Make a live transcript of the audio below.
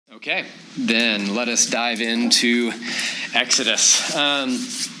Okay, then let us dive into Exodus.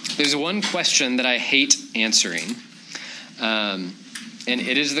 There's one question that I hate answering, and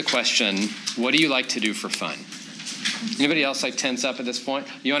it is the question, what do you like to do for fun? Anybody else tense up at this point?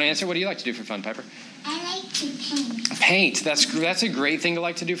 You want to answer? What do you like to do for fun, Piper? I like to paint. Paint. That's a great thing to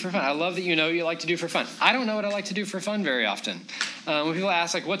like to do for fun. I love that you know what you like to do for fun. I don't know what I like to do for fun very often. When people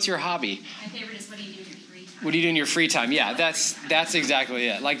ask, what's your hobby? My favorite is what do you do in your free time? What do you do in your free time? Yeah, that's exactly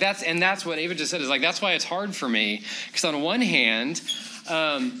it. That's what Ava just said. Is that's why it's hard for me. Because on one hand,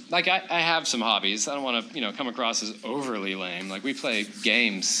 I have some hobbies. I don't want to come across as overly lame. We play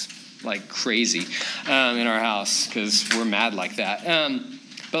games like crazy in our house because we're mad like that.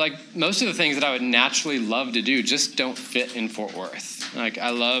 But most of the things that I would naturally love to do just don't fit in Fort Worth. I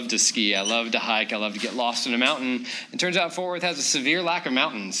love to ski, I love to hike, I love to get lost in a mountain. It turns out Fort Worth has a severe lack of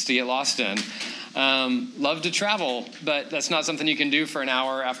mountains to get lost in. Love to travel, but that's not something you can do for an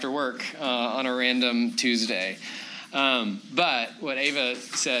hour after work on a random Tuesday. But what Ava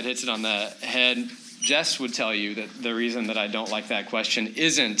said hits it on the head. Jess would tell you that the reason that I don't like that question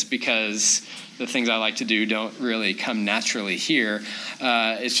isn't because the things I like to do don't really come naturally here.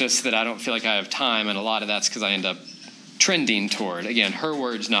 It's just that I don't feel like I have time, and a lot of that's because I end up trending toward, again, her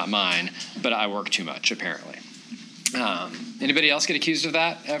words, not mine, but I work too much, apparently. Anybody else get accused of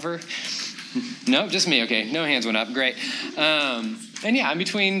that ever? No, just me. Okay, no hands went up. Great. And yeah, I'm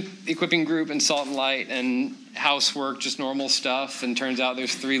between equipping group and Salt and Light and housework, just normal stuff. And turns out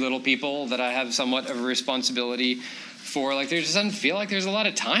there's 3 little people that I have somewhat of a responsibility for. There just doesn't feel like there's a lot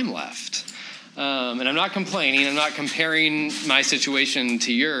of time left. And I'm not complaining. I'm not comparing my situation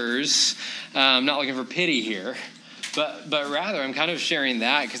to yours. I'm not looking for pity here. But rather, I'm kind of sharing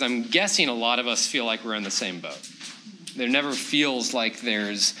that because I'm guessing a lot of us feel like we're in the same boat. There never feels like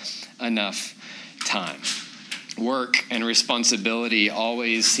there's enough time. Work and responsibility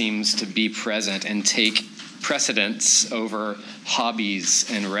always seems to be present and take precedence over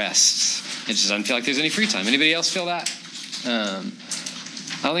hobbies and rests. It just doesn't feel like there's any free time. Anybody else feel that? I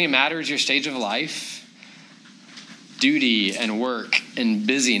don't think it matters your stage of life. Duty and work and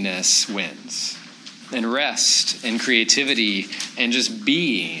busyness wins. And rest and creativity and just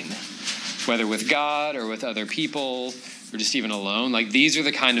being, whether with God or with other people or just even alone, these are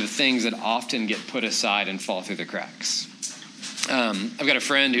the kind of things that often get put aside and fall through the cracks. I've got a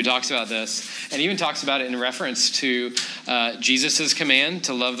friend who talks about this and even talks about it in reference to Jesus' command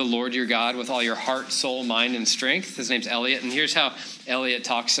to love the Lord your God with all your heart, soul, mind, and strength. His name's Elliot, and here's how Elliot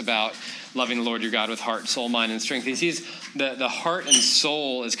talks about loving the Lord your God with heart, soul, mind, and strength. He sees the heart and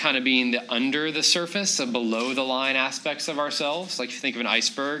soul as kind of being the under the surface, the below the line aspects of ourselves. If you think of an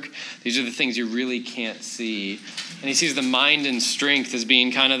iceberg, these are the things you really can't see. And he sees the mind and strength as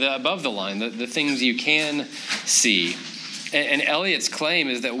being kind of the above the line, the things you can see. And Eliot's claim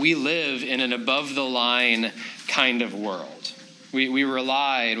is that we live in an above the line kind of world. We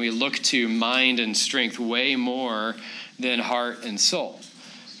rely and we look to mind and strength way more than heart and soul.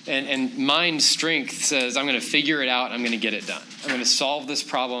 And mind strength says, I'm going to figure it out, I'm going to get it done. I'm going to solve this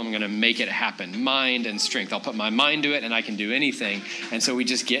problem, I'm going to make it happen. Mind and strength. I'll put my mind to it and I can do anything. And so we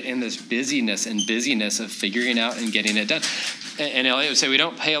just get in this busyness of figuring out and getting it done. And Elliot would say we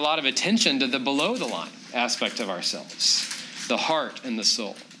don't pay a lot of attention to the below the line aspect of ourselves, the heart and the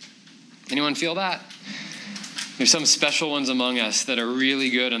soul. Anyone feel that? There's some special ones among us that are really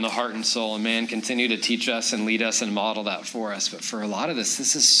good in the heart and soul, and man, continue to teach us and lead us and model that for us. But for a lot of this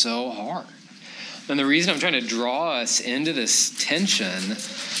is so hard. And the reason I'm trying to draw us into this tension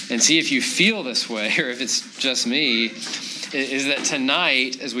and see if you feel this way or if it's just me, is that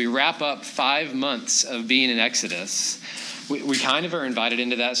tonight, as we wrap up 5 months of being in Exodus, we kind of are invited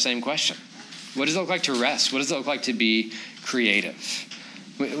into that same question. What does it look like to rest? What does it look like to be creative?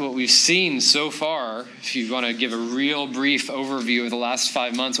 What we've seen so far, if you want to give a real brief overview of the last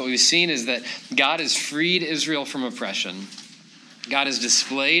 5 months, what we've seen is that God has freed Israel from oppression. God has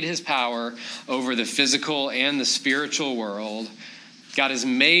displayed his power over the physical and the spiritual world. God has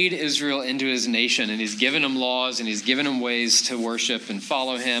made Israel into his nation, and he's given them laws, and he's given them ways to worship and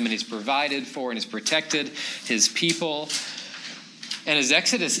follow him, and he's provided for and he's protected his people. And as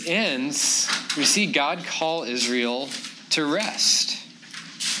Exodus ends, we see God call Israel to rest,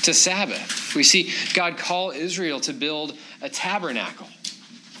 to Sabbath. We see God call Israel to build a tabernacle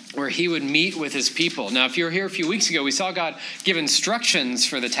where he would meet with his people. Now, if you were here a few weeks ago, we saw God give instructions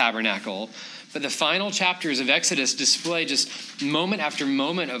for the tabernacle, but the final chapters of Exodus display just moment after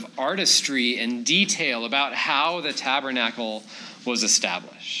moment of artistry and detail about how the tabernacle was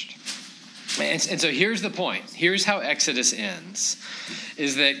established. And so here's the point. Here's how Exodus ends,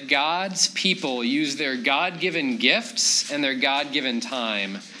 is that God's people use their God-given gifts and their God-given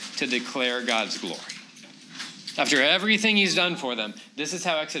time to declare God's glory. After everything he's done for them, this is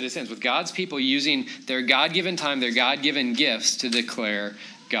how Exodus ends, with God's people using their God-given time, their God-given gifts to declare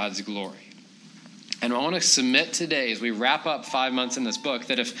God's glory. And I want to submit today, as we wrap up 5 months in this book,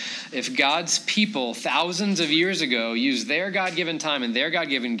 that if God's people thousands of years ago used their God-given time and their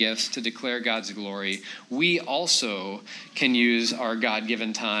God-given gifts to declare God's glory, we also can use our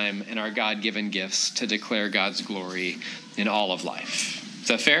God-given time and our God-given gifts to declare God's glory in all of life. Is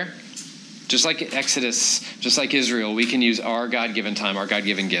that fair? Just like Exodus, just like Israel, we can use our God-given time, our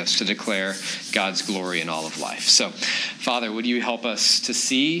God-given gifts to declare God's glory in all of life. So, Father, would you help us to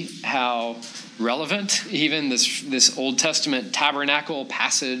see how relevant even this Old Testament tabernacle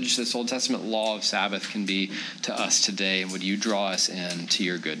passage, this Old Testament law of Sabbath can be to us today, and would you draw us in to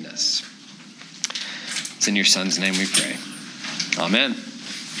your goodness? It's in your Son's name we pray. Amen.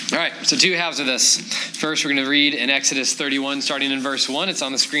 All right, so two halves of this. First, we're going to read in Exodus 31, starting in verse 1. It's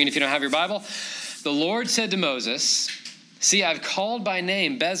on the screen if you don't have your Bible. The Lord said to Moses, "See, I've called by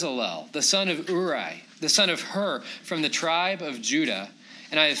name Bezalel, the son of Uri, the son of Hur, from the tribe of Judah,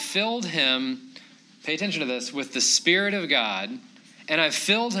 and I have filled him," pay attention to this, "with the Spirit of God, and I've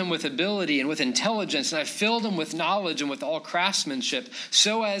filled him with ability and with intelligence, and I've filled him with knowledge and with all craftsmanship,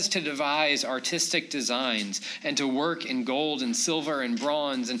 so as to devise artistic designs and to work in gold and silver and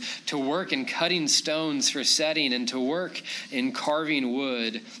bronze, and to work in cutting stones for setting, and to work in carving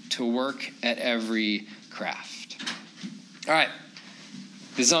wood, to work at every craft." All right,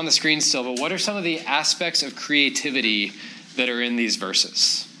 this is on the screen still, but what are some of the aspects of creativity that are in these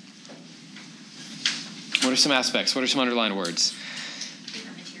verses? What are some aspects? What are some underlined words?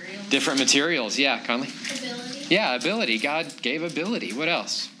 Different materials. Yeah, Conley? Ability. Yeah, ability. God gave ability. What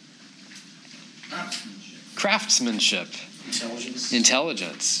else? Craftsmanship.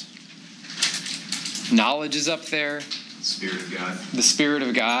 Intelligence. Knowledge is up there. Spirit of God. The Spirit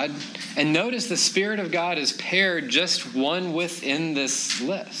of God. And notice the Spirit of God is paired just one within this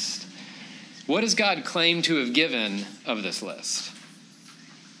list. What does God claim to have given of this list?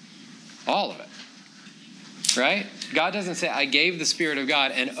 All of it. Right? God doesn't say, "I gave the Spirit of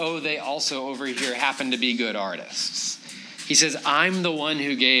God, and they also over here happen to be good artists." He says, "I'm the one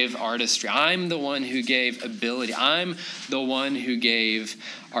who gave artistry. I'm the one who gave ability. I'm the one who gave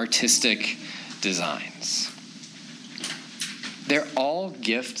artistic designs." They're all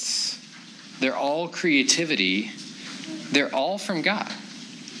gifts. They're all creativity. They're all from God.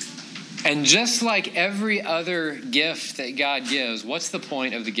 And just like every other gift that God gives, what's the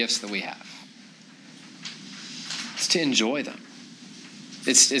point of the gifts that we have? It's to enjoy them.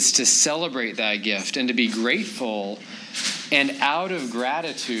 It's to celebrate that gift and to be grateful. And out of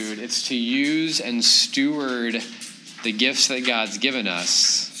gratitude, it's to use and steward the gifts that God's given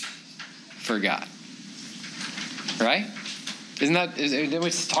us for God. Right? Don't we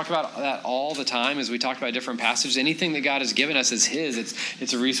talk about that all the time as we talk about different passages? Anything that God has given us is His.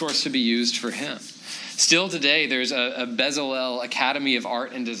 It's a resource to be used for Him. Still today, there's a Bezalel Academy of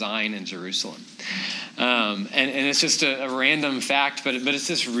Art and Design in Jerusalem. And it's just a random fact, but it's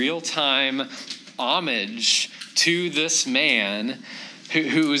this real-time homage to this man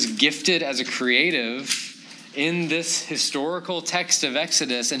who was gifted as a creative in this historical text of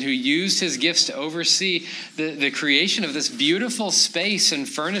Exodus, and who used his gifts to oversee the creation of this beautiful space and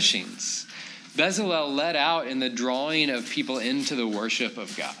furnishings. Bezalel led out in the drawing of people into the worship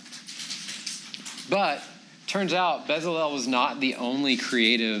of God. But turns out Bezalel was not the only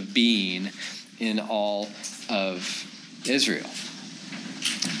creative being in all of Israel.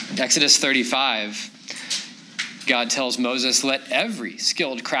 Exodus 35, God tells Moses, "Let every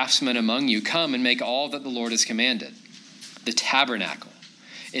skilled craftsman among you come and make all that the Lord has commanded. The tabernacle,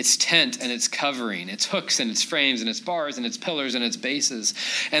 its tent and its covering, its hooks and its frames and its bars and its pillars and its bases,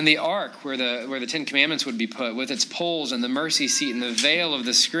 and the ark where the 10 Commandments would be put, with its poles, and the mercy seat and the veil of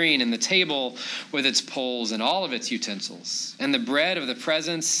the screen, and the table with its poles and all of its utensils, and the bread of the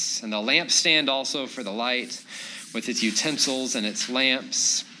presence, and the lampstand also for the light, with its utensils and its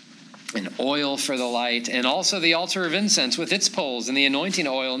lamps, and oil for the light, and also the altar of incense with its poles, and the anointing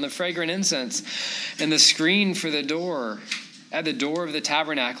oil, and the fragrant incense, and the screen for the door, at the door of the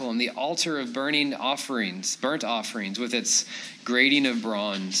tabernacle, and the altar of burnt offerings with its grating of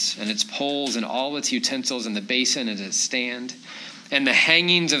bronze, and its poles, and all its utensils, and the basin and its stand, and the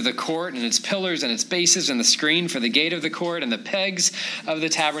hangings of the court, and its pillars, and its bases, and the screen for the gate of the court, and the pegs of the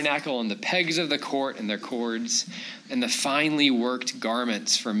tabernacle, and the pegs of the court, and their cords, and the finely worked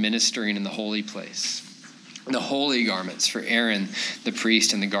garments for ministering in the holy place. the holy garments for Aaron the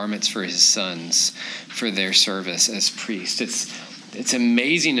priest, and the garments for his sons for their service as priests. It's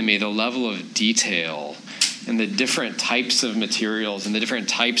amazing to me the level of detail and the different types of materials and the different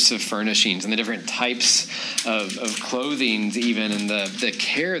types of furnishings and the different types of clothing even, and the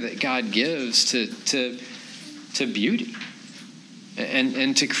care that God gives to beauty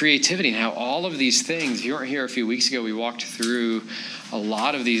and to creativity, and how all of these things, if you weren't here a few weeks ago, we walked through a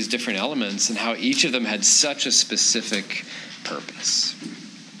lot of these different elements and how each of them had such a specific purpose.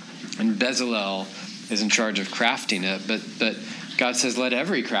 And Bezalel is in charge of crafting it, but God says, let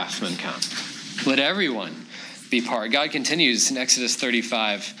every craftsman come. Let everyone be part. God continues in Exodus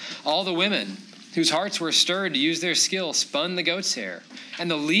 35, all the women whose hearts were stirred to use their skill spun the goat's hair,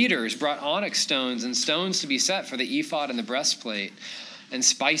 and the leaders brought onyx stones and stones to be set for the ephod and the breastplate, and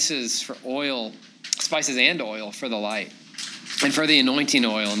spices and oil for the light, and for the anointing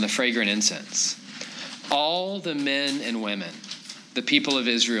oil and the fragrant incense. All the men and women, the people of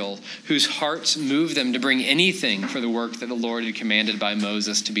Israel, whose hearts moved them to bring anything for the work that the Lord had commanded by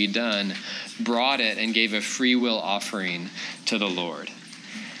Moses to be done, brought it and gave a free will offering to the Lord.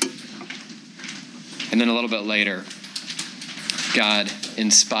 And then a little bit later, God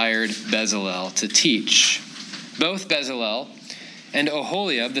inspired Bezalel to teach. Both Bezalel and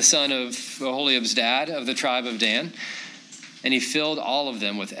Oholiab, the son of Oholiab's dad of the tribe of Dan, and he filled all of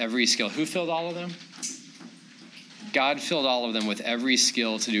them with every skill. Who filled all of them? God filled all of them with every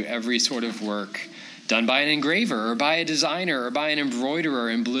skill to do every sort of work done by an engraver or by a designer or by an embroiderer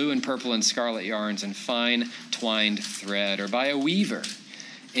in blue and purple and scarlet yarns and fine twined thread, or by a weaver,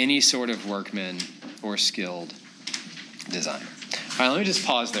 any sort of workman or skilled designer. All right, let me just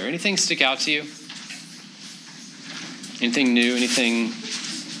pause there. Anything stick out to you? Anything new? Anything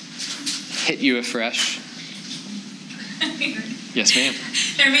hit you afresh? Yes, ma'am.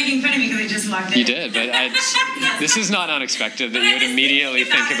 They're making fun of me because I just walked in. You did, but this is not unexpected that you would immediately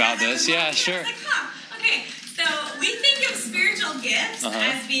think about this. Yeah, sure. I was like, okay, so we think of spiritual gifts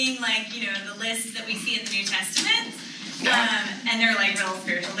as being like, the list that we see in the New Testament. Yeah. And they're like real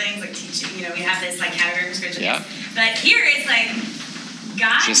spiritual things, like teaching, we have this like category for spiritual Yeah. gifts. But here it's like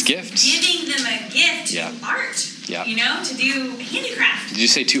God Just gifts. giving them a gift to art, to do handicraft. Did you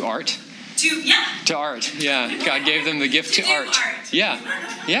say to art? To art, yeah. God gave them the gift to art. Yeah.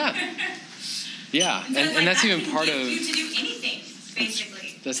 And that's even part of... You to do anything,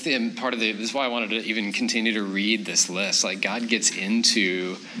 basically. That's the part of this is why I wanted to even continue to read this list. Like, God gets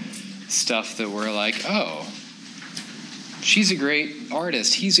into stuff that we're like, oh, she's a great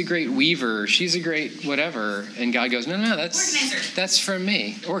artist. He's a great weaver. She's a great whatever. And God goes, no, that's from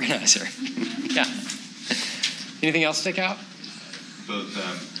me. Organizer. Yeah. Anything else stick out? Both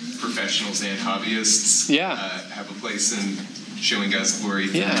professionals and hobbyists have a place in showing God's glory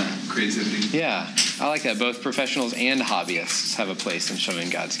through creativity. Yeah, I like that. Both professionals and hobbyists have a place in showing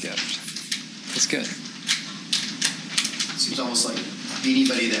God's gift. That's good. Seems almost like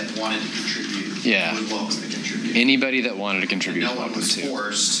anybody that wanted to contribute would welcome to contribute. Anybody that wanted to contribute no one was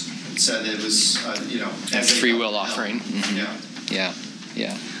forced. It said it was, a free will offering. Mm-hmm. Yeah.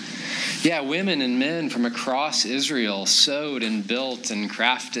 Yeah, women and men from across Israel sewed and built and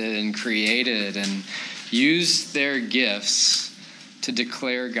crafted and created and used their gifts to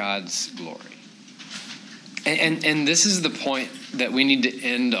declare God's glory. And this is the point that we need to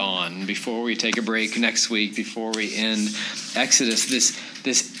end on before we take a break next week, before we end Exodus.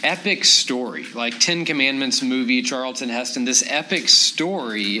 This epic story, like 10 Commandments movie, Charlton Heston, this epic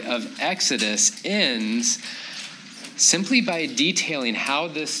story of Exodus ends simply by detailing how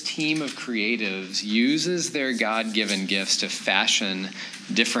this team of creatives uses their God-given gifts to fashion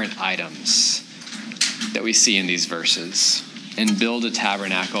different items that we see in these verses and build a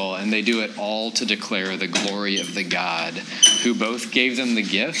tabernacle, and they do it all to declare the glory of the God who both gave them the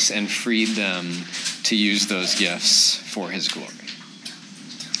gifts and freed them to use those gifts for his glory.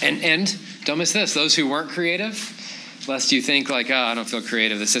 And don't miss this, those who weren't creative, lest you think like, I don't feel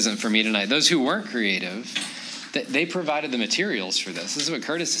creative, this isn't for me tonight. Those who weren't creative, they provided the materials for this. This is what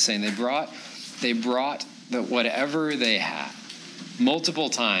Curtis is saying. They brought whatever they had multiple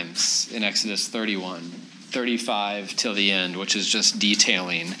times in Exodus 31, 35 till the end, which is just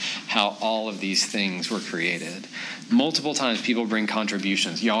detailing how all of these things were created. Multiple times people bring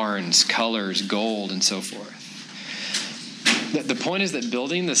contributions, yarns, colors, gold, and so forth. The point is that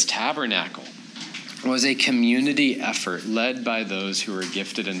building this tabernacle was a community effort led by those who were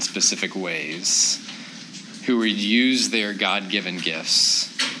gifted in specific ways, who would use their God-given gifts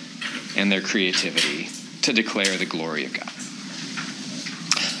and their creativity to declare the glory of God.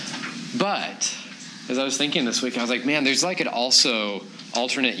 But as I was thinking this week, I was like, man, there's like also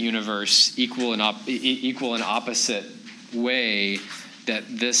alternate universe, equal and opposite way that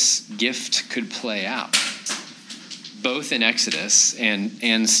this gift could play out, both in Exodus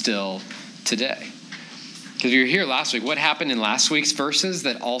and still today. Because you were here last week. What happened in last week's verses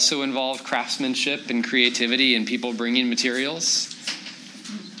that also involved craftsmanship and creativity and people bringing materials?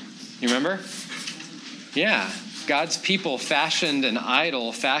 You remember? Yeah. God's people fashioned an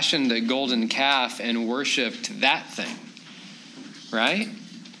idol, fashioned a golden calf, and worshipped that thing. Right?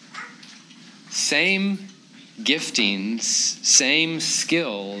 Same giftings, same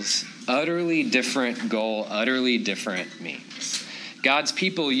skills, utterly different goal, utterly different means. God's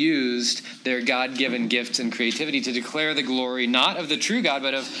people used their God-given gifts and creativity to declare the glory not of the true God,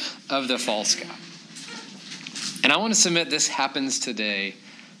 but of the false God. And I want to submit this happens today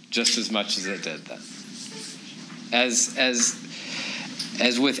just as much as it did then. As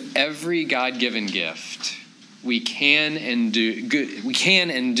with every God-given gift, we can and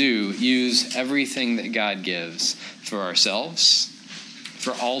do use everything that God gives for ourselves,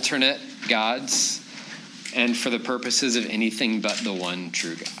 for alternate gods, and for the purposes of anything but the one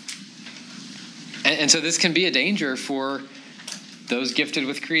true God. And so this can be a danger for those gifted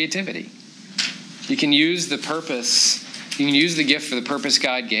with creativity. You can use the gift for the purpose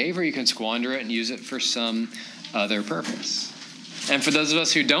God gave, or you can squander it and use it for some other purpose. And for those of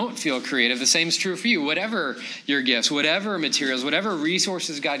us who don't feel creative, the same is true for you. Whatever your gifts, whatever materials, whatever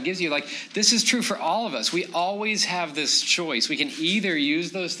resources God gives you, this is true for all of us. We always have this choice. We can either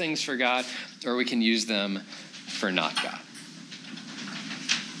use those things for God or we can use them for not God.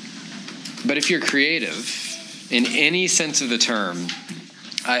 But if you're creative, in any sense of the term,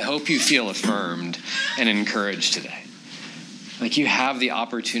 I hope you feel affirmed and encouraged today. You have the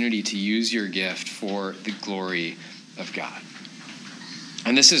opportunity to use your gift for the glory of God.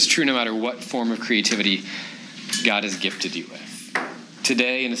 And this is true no matter what form of creativity God has gifted you with.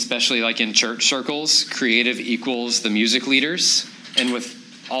 Today, and especially in church circles, creative equals the music leaders. And with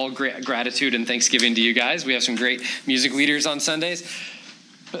all gratitude and thanksgiving to you guys, we have some great music leaders on Sundays.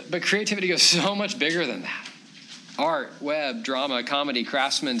 But creativity goes so much bigger than that. Art, web, drama, comedy,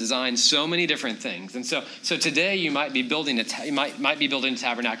 craftsman, design, so many different things. And so today you might be building a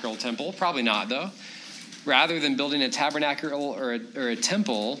tabernacle temple. Probably not, though. Rather than building a tabernacle or a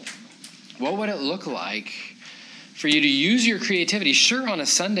temple, what would it look like for you to use your creativity, sure, on a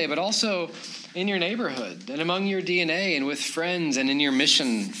Sunday, but also in your neighborhood and among your DNA and with friends and in your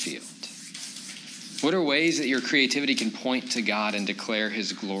mission field? What are ways that your creativity can point to God and declare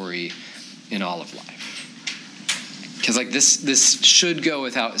his glory in all of life? Because this should go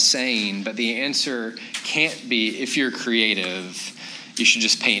without saying, but the answer can't be, if you're creative, you should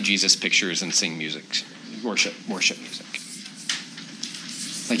just paint Jesus pictures and sing music, worship music.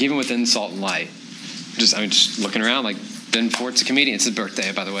 Even within Salt and Light, just looking around, Ben Fort's a comedian. It's his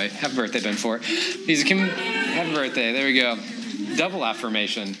birthday, by the way. Happy birthday, Ben Fort. Happy birthday. There we go. Double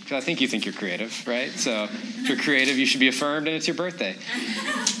affirmation, because I think you think you're creative, right? So if you're creative, you should be affirmed, and it's your birthday.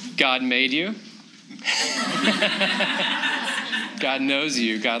 God made you. God knows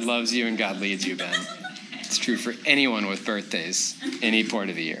you, God loves you, and God leads you, Ben. It's true for anyone with birthdays any part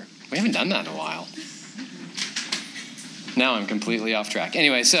of the year. We haven't done that in a while. Now I'm completely off track.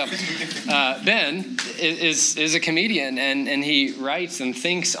 Anyway, so Ben is a comedian, and he writes and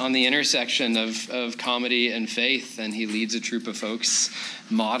thinks on the intersection of comedy and faith, and he leads a troupe of folks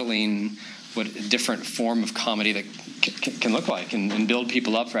modeling what a different form of comedy that can look like and build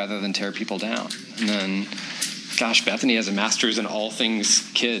people up rather than tear people down. And then, Bethany has a master's in all things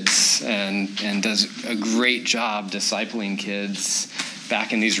kids and does a great job discipling kids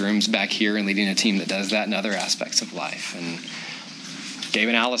back in these rooms back here and leading a team that does that in other aspects of life. And Gabe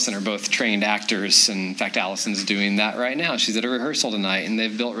and Allison are both trained actors. And in fact, Allison's doing that right now. She's at a rehearsal tonight, and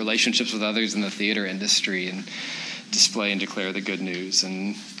they've built relationships with others in the theater industry and display and declare the good news.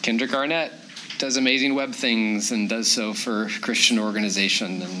 And Kendrick Arnett does amazing web things and does so for Christian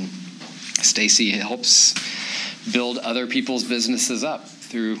organization. And Stacy helps build other people's businesses up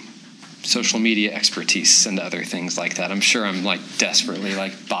through social media expertise and other things like that. I'm sure I'm desperately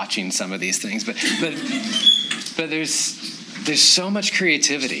botching some of these things, but there's so much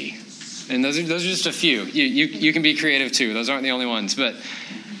creativity, and those are just a few. You can be creative too. Those aren't the only ones, but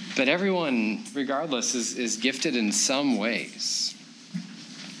everyone, regardless, is gifted in some ways.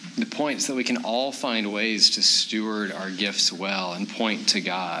 The point is that we can all find ways to steward our gifts well and point to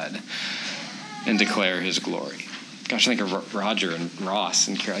God and declare his glory. I think of Roger and Ross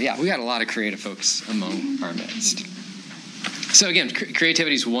and Carol. Yeah, we got a lot of creative folks among our midst. So again,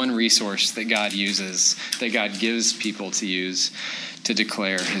 creativity is one resource that God uses, that God gives people to use to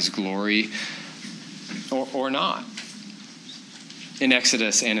declare his glory or not. in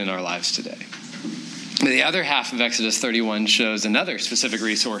Exodus and in our lives today. The other half of Exodus 31 shows another specific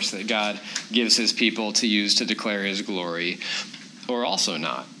resource that God gives his people to use to declare his glory, or also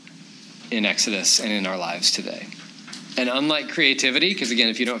not, in Exodus and in our lives today. And unlike creativity, because again,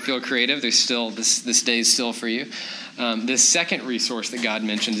 if you don't feel creative, there's still this day is still for you. This second resource that God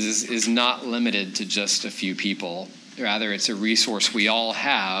mentions is not limited to just a few people. Rather, it's a resource we all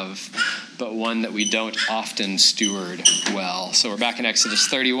have, but one that we don't often steward well. So we're back in Exodus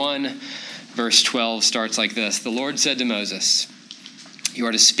 31. Verse 12 starts like this. The Lord said to Moses, "You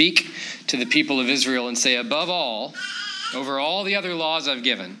are to speak to the people of Israel and say, above all, over all the other laws I've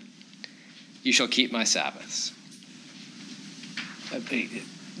given, you shall keep my Sabbaths."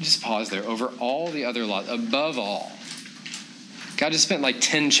 Just pause there. Over all the other laws, above all. God just spent like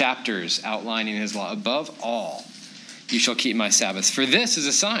 10 chapters outlining his law. Above all, you shall keep my Sabbaths. For this is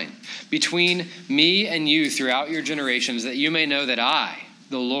a sign between me and you throughout your generations, that you may know that I,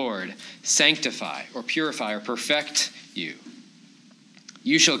 the Lord, sanctify or purify or perfect you.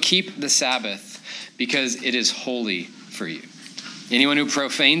 You shall keep the Sabbath because it is holy for you. Anyone who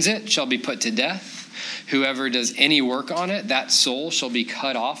profanes it shall be put to death. Whoever does any work on it, that soul shall be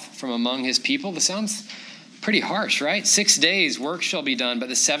cut off from among his people. This sounds pretty harsh, right? 6 days work shall be done, but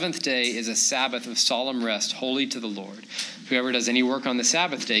the seventh day is a Sabbath of solemn rest, holy to the Lord. Whoever does any work on the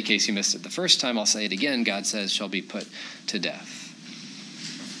Sabbath day, in case you missed it the first time, I'll say it again, God says, shall be put to death.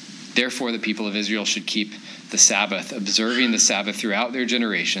 Therefore, the people of Israel should keep the Sabbath, observing the Sabbath throughout their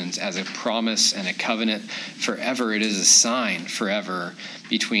generations as a promise and a covenant forever. It is a sign forever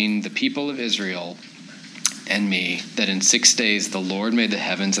between the people of Israel and me, that in 6 days the Lord made the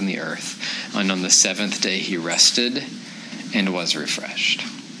heavens and the earth, and on the seventh day he rested and was refreshed.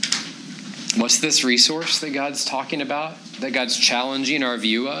 What's this resource that God's talking about, that God's challenging our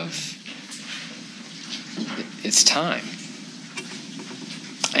view of? It's time.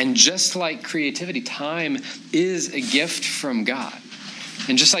 And just like creativity, time is a gift from God.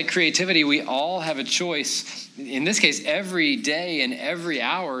 And just like creativity, we all have a choice, in this case, every day and every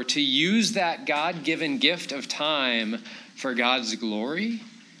hour, to use that God-given gift of time for God's glory,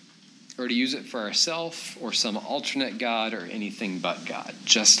 or to use it for ourselves or some alternate God or anything but God,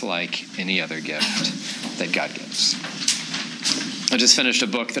 just like any other gift that God gives. I just finished a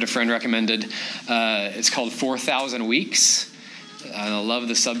book that a friend recommended. It's called 4,000 Weeks. And I love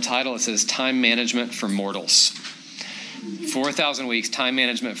the subtitle. It says, Time Management for Mortals. 4,000 Weeks, Time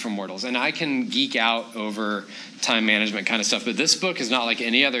Management for Mortals. And I can geek out over time management kind of stuff, but this book is not like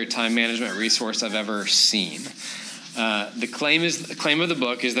any other time management resource I've ever seen. The claim of the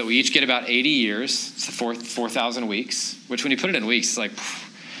book is that we each get about 80 years. It's the 4,000 weeks, which when you put it in weeks, it's like,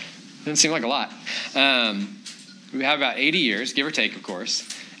 doesn't seem like a lot. We have about 80 years, give or take, of course.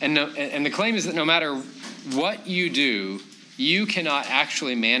 And the claim is that no matter what you do, you cannot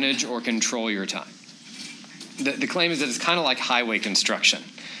actually manage or control your time. The claim is that it's kind of like highway construction.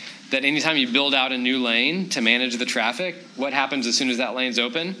 That anytime you build out a new lane to manage the traffic, what happens as soon as that lane's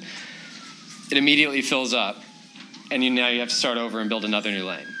open? It immediately fills up, and now you have to start over and build another new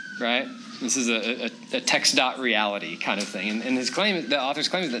lane, right? This is a text dot reality kind of thing. And his claim, the author's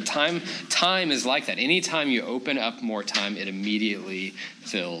claim, is that time is like that. Anytime you open up more time, it immediately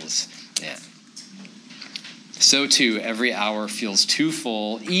fills in. So too, every hour feels too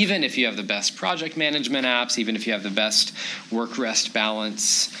full, even if you have the best project management apps, even if you have the best work-rest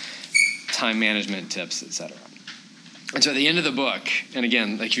balance, time management tips, etc. And so at the end of the book, and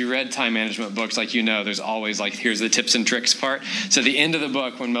again, like if you read time management books, like you know, there's always like, here's the tips and tricks part. So at the end of the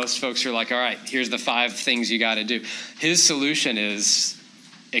book, when most folks are like, all right, here's the 5 things you got to do. His solution is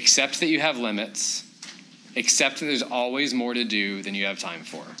accept that you have limits, accept that there's always more to do than you have time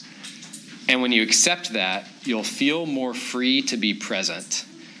for. And when you accept that, you'll feel more free to be present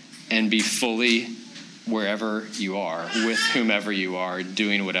and be fully wherever you are, with whomever you are,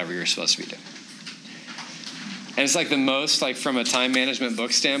 doing whatever you're supposed to be doing. And it's like the most, like from a time management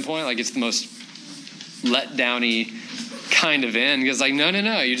book standpoint, like it's the most let-downy kind of end. Because like, no,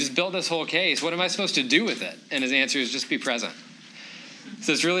 you just built this whole case. What am I supposed to do with it? And his answer is just be present.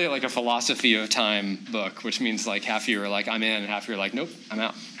 So it's really like a philosophy of time book, which means like half of you are like, I'm in, and half of you are like, nope, I'm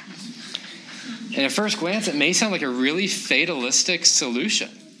out. And at first glance, it may sound like a really fatalistic solution.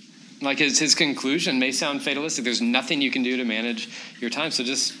 Like his conclusion may sound fatalistic. There's nothing you can do to manage your time, so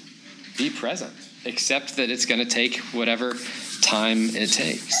just be present. Accept that it's going to take whatever time it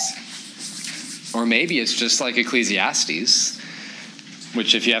takes. Or maybe it's just like Ecclesiastes,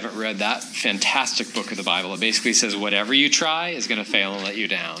 which if you haven't read that fantastic book of the Bible, it basically says whatever you try is going to fail and let you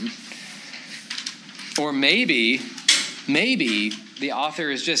down. Or maybe the author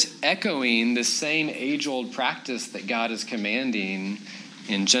is just echoing the same age-old practice that God is commanding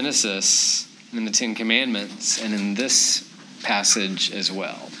in Genesis, in the Ten Commandments, and in this passage as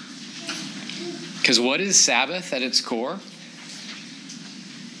well. Because what is Sabbath at its core?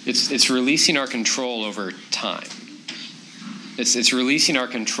 It's releasing our control over time. It's releasing our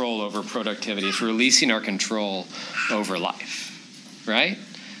control over productivity. It's releasing our control over life, right?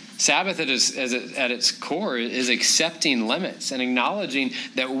 Sabbath at its core is accepting limits and acknowledging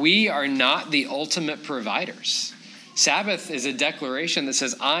that we are not the ultimate providers. Sabbath is a declaration that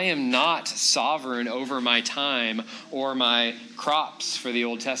says, I am not sovereign over my time or my crops for the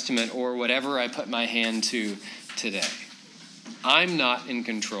Old Testament or whatever I put my hand to today. I'm not in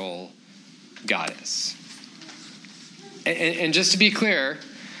control. God is. And just to be clear,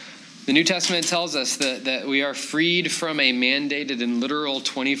 the New Testament tells us that we are freed from a mandated and literal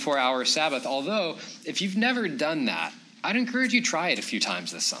 24-hour Sabbath. Although, if you've never done that, I'd encourage you to try it a few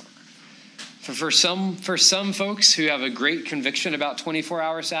times this summer. For some folks who have a great conviction about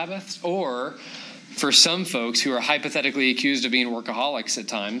 24-hour Sabbaths, or for some folks who are hypothetically accused of being workaholics at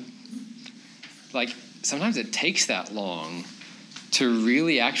times, like sometimes it takes that long to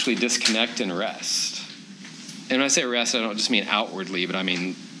really actually disconnect and rest. And when I say rest, I don't just mean outwardly, but I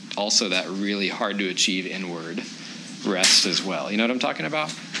mean also that really hard to achieve inward rest as well. You know what I'm talking about?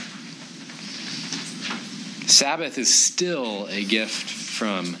 Sabbath is still a gift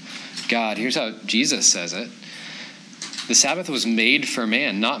from God. Here's how Jesus says it. The Sabbath was made for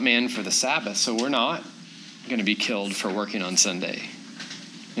man, not man for the Sabbath. So we're not going to be killed for working on Sunday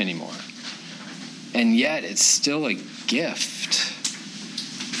anymore. And yet it's still a gift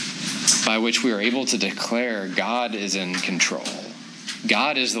by which we are able to declare God is in control.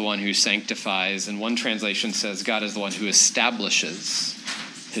 God is the one who sanctifies, and one translation says God is the one who establishes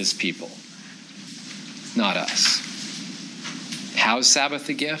his people, not us. How's Sabbath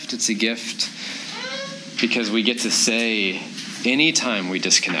a gift? It's a gift because we get to say anytime we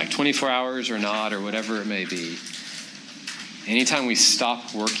disconnect, 24 hours or not, or whatever it may be, anytime we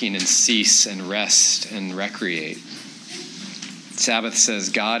stop working and cease and rest and recreate, Sabbath says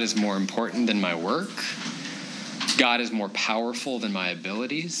God is more important than my work. God is more powerful than my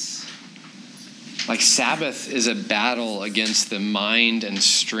abilities. Like Sabbath is a battle against the mind and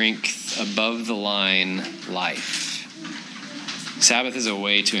strength above the line life. Sabbath is a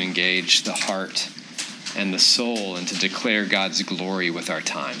way to engage the heart and the soul and to declare God's glory with our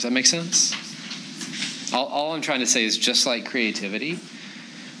time. Does that make sense? All I'm trying to say is just like creativity,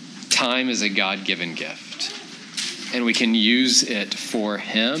 time is a God-given gift. And we can use it for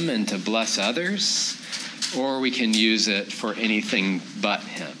him and to bless others, or we can use it for anything but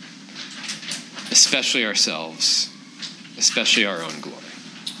him, especially ourselves, especially our own glory.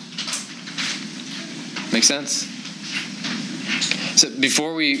 Make sense? So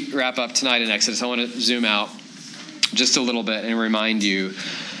before we wrap up tonight in Exodus, I want to zoom out just a little bit and remind you,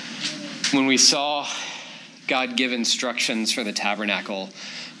 when we saw God give instructions for the tabernacle,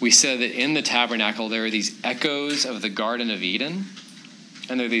 we said that in the tabernacle there are these echoes of the Garden of Eden,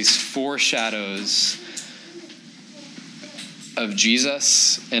 and there are these foreshadows of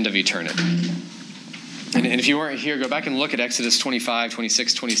Jesus and of eternity. And if you weren't here, go back and look at Exodus 25,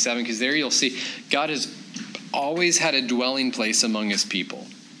 26, 27, because there you'll see God has always had a dwelling place among his people.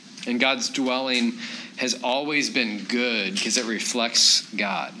 And God's dwelling has always been good because it reflects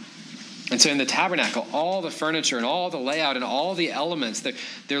God. And so in the tabernacle, all the furniture and all the layout and all the elements,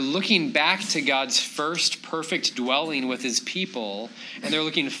 they're looking back to God's first perfect dwelling with his people, and they're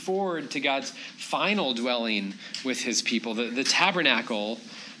looking forward to God's final dwelling with his people. The tabernacle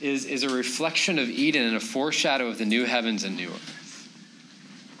is a reflection of Eden and a foreshadow of the new heavens and new earth.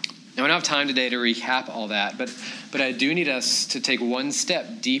 Now, I don't have time today to recap all that, but I do need us to take one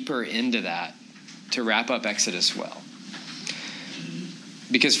step deeper into that to wrap up Exodus well.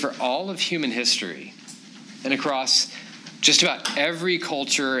 Because for all of human history, and across just about every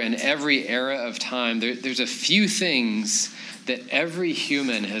culture and every era of time, there's a few things that every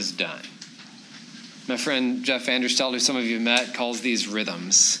human has done. My friend Jeff Vanderstelt, who some of you have met, calls these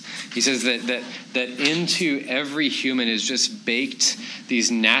rhythms. He says that into every human is just baked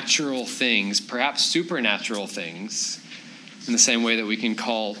these natural things, perhaps supernatural things, in the same way that we can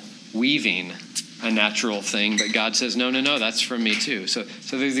call weaving a natural thing, but God says, no, that's from me too. So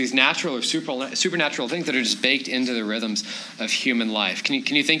there's these natural or supernatural things that are just baked into the rhythms of human life. Can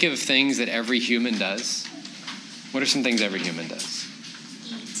you think of things that every human does? What are some things every human does?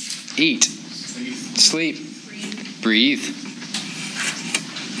 Eat. Sleep. Breathe.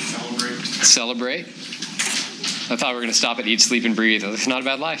 Celebrate. I thought we were going to stop at eat, sleep, and breathe. It's not a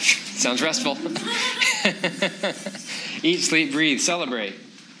bad life. Sounds restful. Eat, sleep, breathe, celebrate.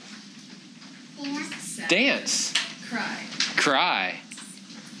 Dance. Dance. Cry.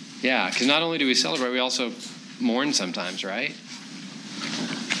 Yeah, because not only do we celebrate, we also mourn sometimes, right?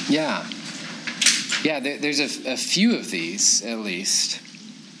 Yeah. Yeah, there's a few of these, at least.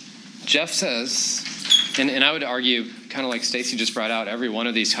 Jeff says, and I would argue, kind of like Stacy just brought out, every one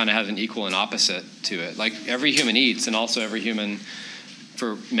of these kind of has an equal and opposite to it. Like every human eats, and also every human,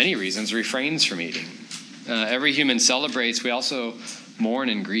 for many reasons, refrains from eating. Every human celebrates. We also mourn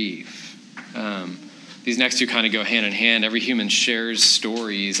and grieve. These next two kind of go hand in hand. Every human shares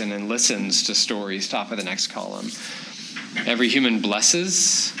stories and then listens to stories, top of the next column. Every human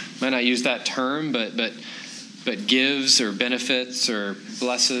blesses. Might not use that term, but gives or benefits or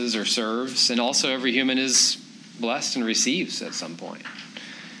blesses or serves. And also every human is blessed and receives at some point.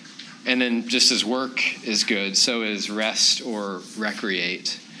 And then just as work is good, so is rest or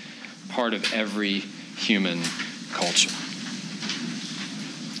recreate, part of every human culture.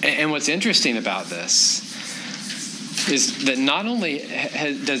 And what's interesting about this is that not only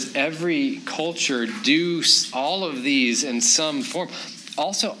does every culture do all of these in some form,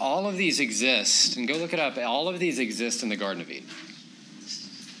 also all of these exist, and go look it up, all of these exist in the Garden of Eden.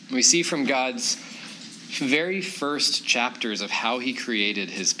 We see from God's very first chapters of how he created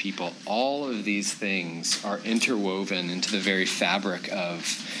his people, all of these things are interwoven into the very fabric of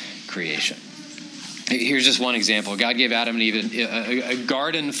creation. Here's just one example. God gave Adam and Eve a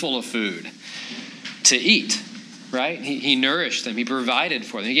garden full of food to eat, right? He nourished them. He provided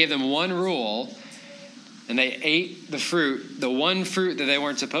for them. He gave them one rule, and they ate the fruit, the one fruit that they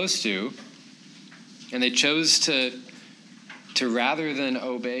weren't supposed to, and they chose to rather than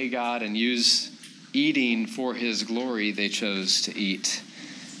obey God and use eating for his glory, they chose to eat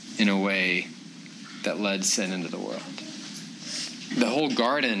in a way that led sin into the world. The whole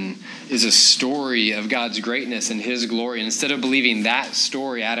garden is a story of God's greatness and his glory. And instead of believing that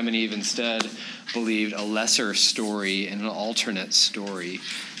story, Adam and Eve instead believed a lesser story and an alternate story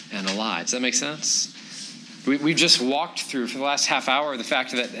and a lie. Does that make sense? We've just walked through, for the last half hour, the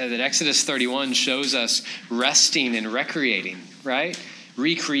fact that Exodus 31 shows us resting and recreating, right?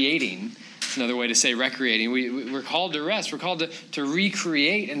 Recreating. That's another way to say recreating. We're called to rest. We're called to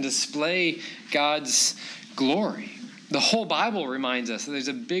recreate and display God's glory. The whole Bible reminds us that there's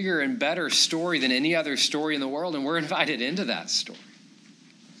a bigger and better story than any other story in the world, and we're invited into that story.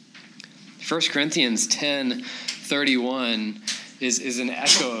 1 Corinthians 10:31 is an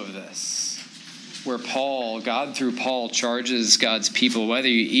echo of this, where God through Paul charges God's people, whether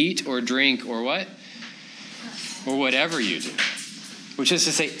you eat or drink or what? Or whatever you do. Which is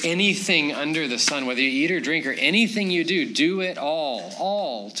to say, anything under the sun, whether you eat or drink or anything you do it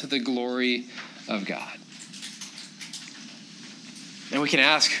all to the glory of God. And we can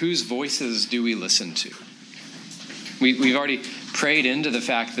ask, whose voices do we listen to? We've already prayed into the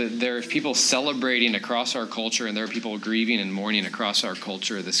fact that there are people celebrating across our culture and there are people grieving and mourning across our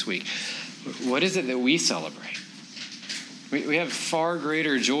culture this week. What is it that we celebrate? We have far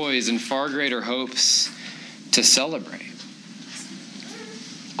greater joys and far greater hopes to celebrate.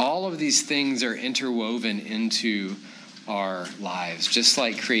 All of these things are interwoven into our lives, just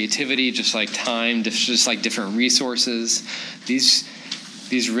like creativity, just like time, just like different resources.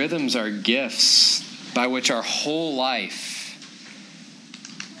 These rhythms are gifts by which our whole life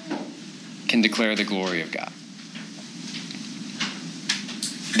can declare the glory of God.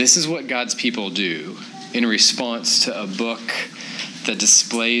 This is what God's people do in response to a book that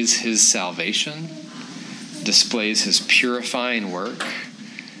displays his salvation, displays his purifying work,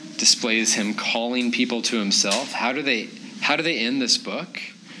 displays him calling people to himself. How do they end this book?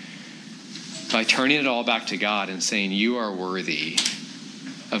 By turning it all back to God and saying, you are worthy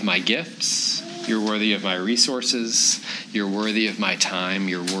of my gifts, you're worthy of my resources, you're worthy of my time,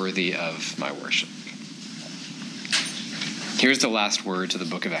 you're worthy of my worship. Here's the last word to the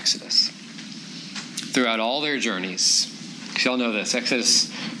book of Exodus. Throughout all their journeys, because y'all know this,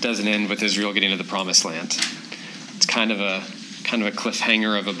 Exodus doesn't end with Israel getting to the promised land. It's kind of a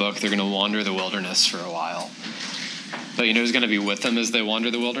cliffhanger of a book. They're going to wander the wilderness for a while. But you know who's going to be with them as they wander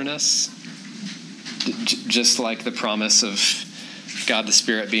the wilderness? Just like the promise of God the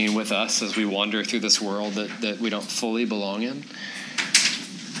Spirit being with us as we wander through this world that we don't fully belong in.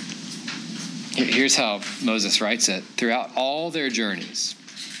 Here's how Moses writes it. Throughout all their journeys,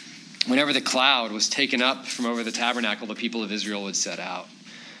 whenever the cloud was taken up from over the tabernacle, the people of Israel would set out.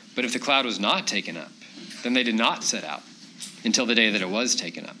 But if the cloud was not taken up, then they did not set out until the day that it was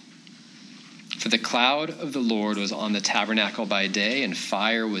taken up. For the cloud of the Lord was on the tabernacle by day, and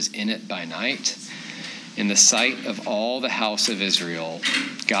fire was in it by night. In the sight of all the house of Israel,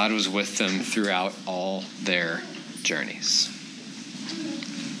 God was with them throughout all their journeys.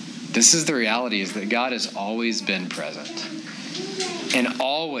 This is the reality, is that God has always been present and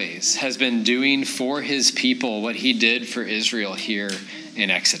always has been doing for his people what he did for Israel here in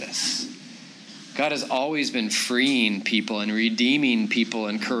Exodus. God has always been freeing people and redeeming people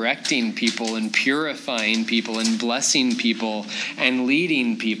and correcting people and purifying people and blessing people and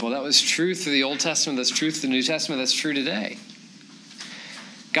leading people. That was true through the Old Testament. That's true through the New Testament. That's true today.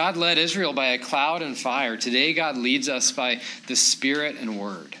 God led Israel by a cloud and fire. Today, God leads us by the Spirit and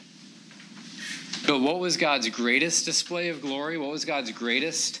Word. But what was God's greatest display of glory? What was God's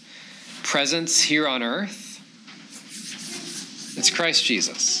greatest presence here on earth? It's Christ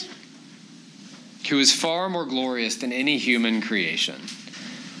Jesus, who is far more glorious than any human creation,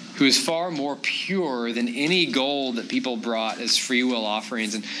 who is far more pure than any gold that people brought as free will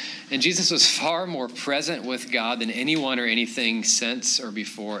offerings. And Jesus was far more present with God than anyone or anything since or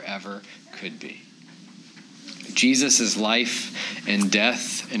before ever could be. Jesus' life and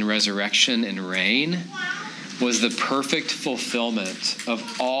death and resurrection and reign was the perfect fulfillment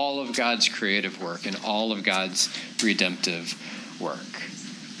of all of God's creative work and all of God's redemptive work.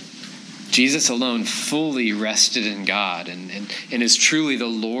 Jesus alone fully rested in God and is truly the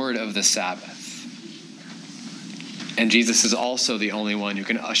Lord of the Sabbath. And Jesus is also the only one who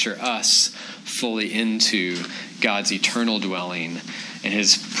can usher us fully into God's eternal dwelling and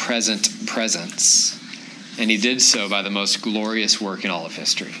his present presence. And he did so by the most glorious work in all of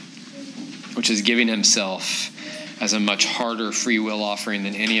history, which is giving himself as a much harder free will offering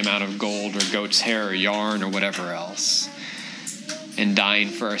than any amount of gold or goat's hair or yarn or whatever else, and dying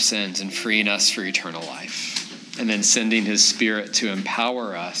for our sins and freeing us for eternal life, and then sending his Spirit to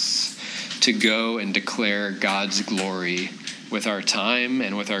empower us to go and declare God's glory with our time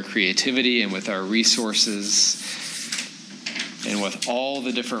and with our creativity and with our resources and with all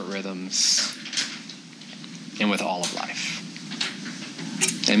the different rhythms and with all of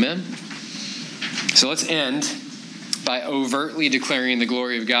life. Amen? So let's end by overtly declaring the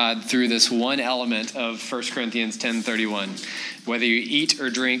glory of God through this one element of 1 Corinthians 10:31. Whether you eat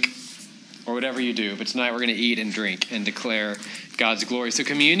or drink or whatever you do, but tonight we're going to eat and drink and declare God's glory. So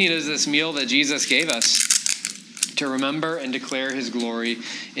communion is this meal that Jesus gave us to remember and declare his glory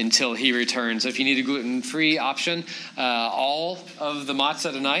until he returns. So if you need a gluten-free option, all of the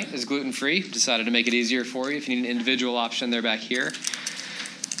matzah tonight is gluten-free. Decided to make it easier for you. If you need an individual option, they're back here.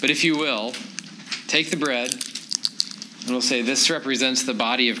 But if you will, take the bread, and we'll say, this represents the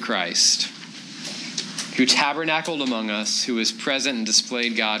body of Christ, who tabernacled among us, who is present and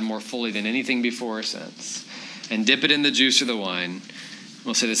displayed God more fully than anything before or since. And dip it in the juice or the wine.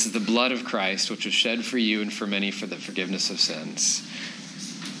 We'll say, this is the blood of Christ, which was shed for you and for many for the forgiveness of sins.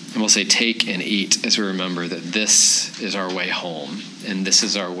 And we'll say, take and eat, as we remember that this is our way home, and this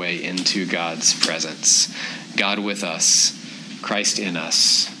is our way into God's presence. God with us, Christ in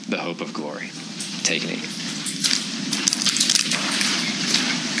us, the hope of glory. Take and eat.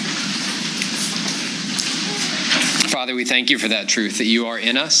 Father, we thank you for that truth, that you are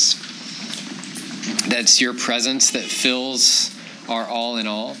in us. That's your presence that fills our all in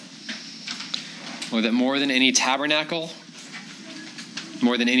all. Or that more than any tabernacle,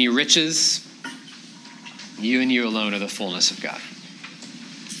 more than any riches, you and you alone are the fullness of God.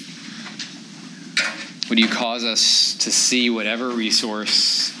 Would you cause us to see whatever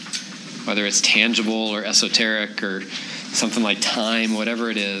resource, whether it's tangible or esoteric or something like time, whatever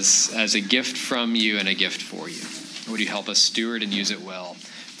it is, as a gift from you and a gift for you. Would you help us steward and use it well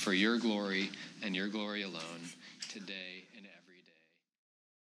for your glory and your glory alone today?